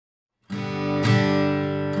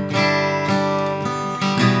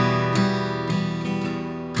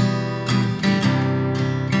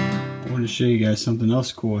show you guys something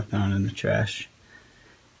else cool I found in the trash.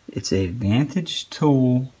 It's a Vantage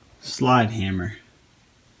Tool slide hammer.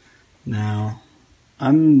 Now,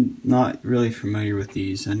 I'm not really familiar with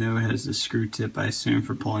these. I know it has the screw tip, I assume,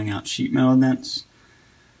 for pulling out sheet metal dents.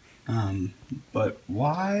 But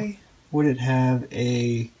why would it have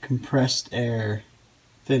a compressed air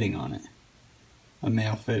fitting on it? A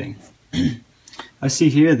male fitting. I see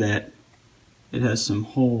here that it has some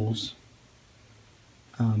holes.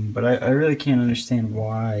 But I really can't understand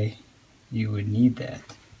why you would need that,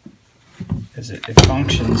 because it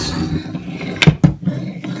functions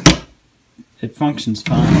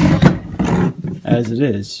fine as it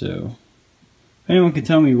is. So if anyone could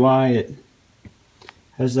tell me why it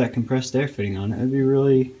has that compressed air fitting on it, it'd be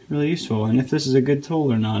really useful. And if this is a good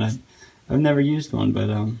tool or not, I've never used one,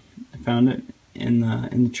 but I found it in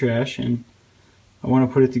the trash, and I want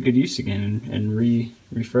to put it to good use again and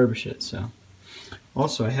refurbish it. So.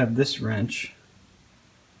 Also, I have this wrench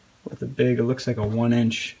with a big, it looks like a 1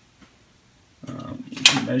 inch, you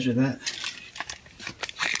can measure that.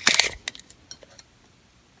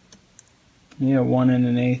 Yeah, 1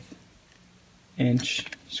 1/8 inch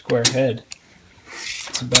square head.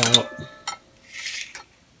 It's about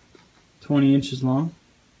 20 inches long.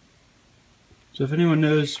 So if anyone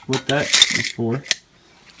knows what that is for,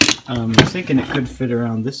 I was thinking it could fit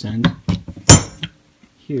around this end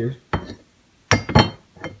here.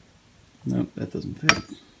 Nope, that doesn't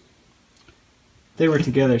fit. They were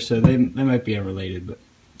together, so they might be unrelated, but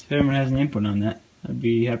if anyone has any input on that, I'd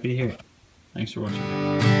be happy to hear it. Thanks for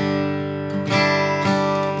watching.